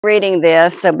reading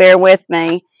this, so bear with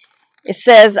me. It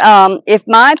says, if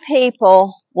my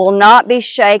people will not be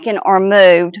shaken or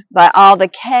moved by all the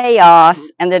chaos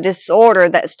and the disorder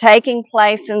that's taking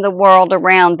place in the world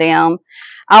around them,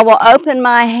 I will open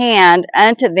my hand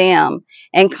unto them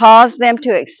and cause them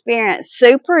to experience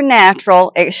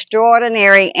supernatural,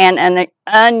 extraordinary, and an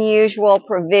unusual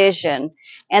provision.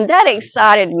 And that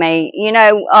excited me.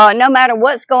 No matter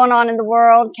what's going on in the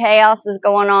world, chaos is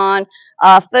going on,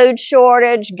 food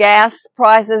shortage, gas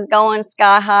prices going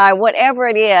sky high, whatever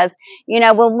it is,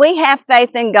 when we have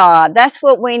faith in God, that's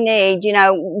what we need.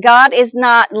 God is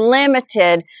not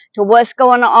limited to what's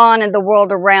going on in the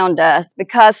world around us,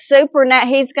 because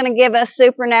He's going to give us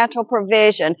supernatural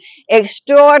provision,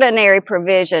 extraordinary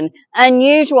provision,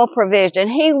 unusual provision.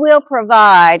 He will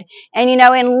provide. And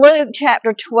in Luke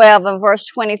chapter 12 and verse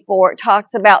 24, it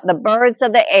talks about the birds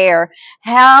of the air,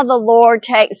 how the Lord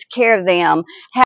takes care of them,